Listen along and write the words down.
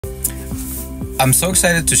I'm so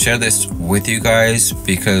excited to share this with you guys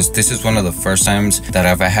because this is one of the first times that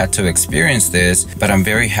I've had to experience this, but I'm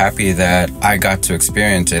very happy that I got to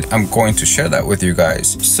experience it. I'm going to share that with you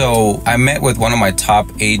guys. So I met with one of my top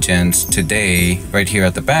agents today right here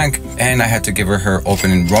at the bank, and I had to give her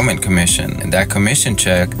open enrollment commission, and that commission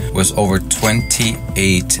check was over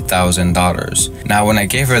 $28,000. Now when I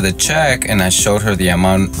gave her the check and I showed her the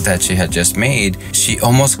amount that she had just made, she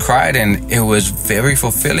almost cried, and it was very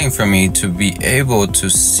fulfilling for me to be able to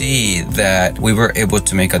see that we were able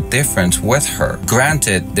to make a difference with her.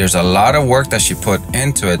 Granted, there's a lot of work that she put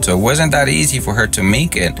into it, so it wasn't that easy for her to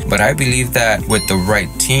make it, but I believe that with the right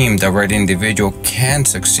team, the right individual can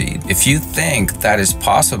succeed. If you think that is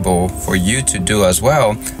possible for you to do as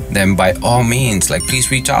well, then by all means, please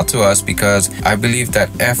reach out to us, because I believe that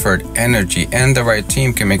effort, energy, and the right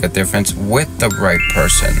team can make a difference with the right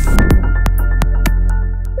person.